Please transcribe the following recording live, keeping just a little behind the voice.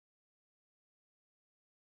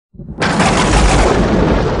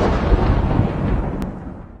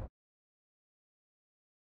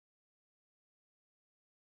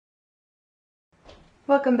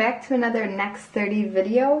Welcome back to another Next 30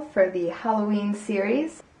 video for the Halloween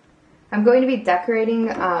series. I'm going to be decorating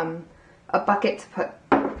a bucket to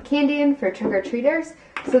put candy in for trick-or-treaters.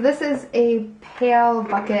 So this is a pail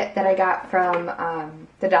bucket that I got from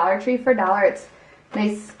the Dollar Tree for $1. It's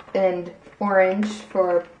nice and orange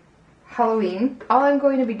for Halloween. All I'm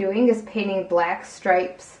going to be doing is painting black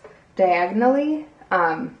stripes diagonally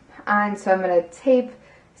on, so I'm going to tape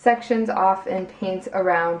sections off and paint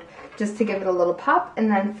around just to give it a little pop and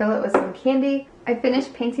then fill it with some candy. I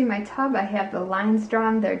finished painting my tub. I have the lines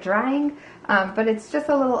drawn, they're drying, but it's just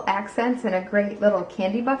a little accent and a great little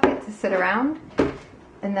candy bucket to sit around.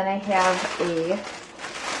 And then I have a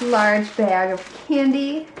large bag of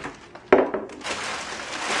candy.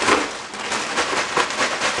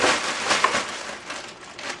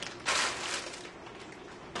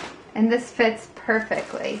 And this fits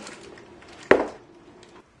perfectly.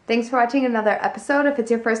 Thanks for watching another episode. If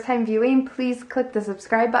it's your first time viewing, please click the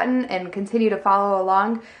subscribe button and continue to follow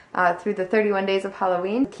along through the 31 days of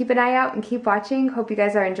Halloween. Keep an eye out and keep watching. Hope you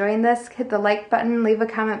guys are enjoying this. Hit the like button, leave a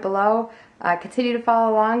comment below. Continue to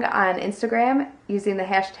follow along on Instagram using the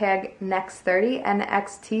hashtag Next30,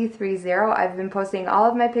 NXT30. I've been posting all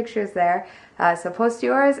of my pictures there, so post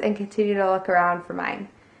yours and continue to look around for mine.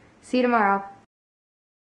 See you tomorrow.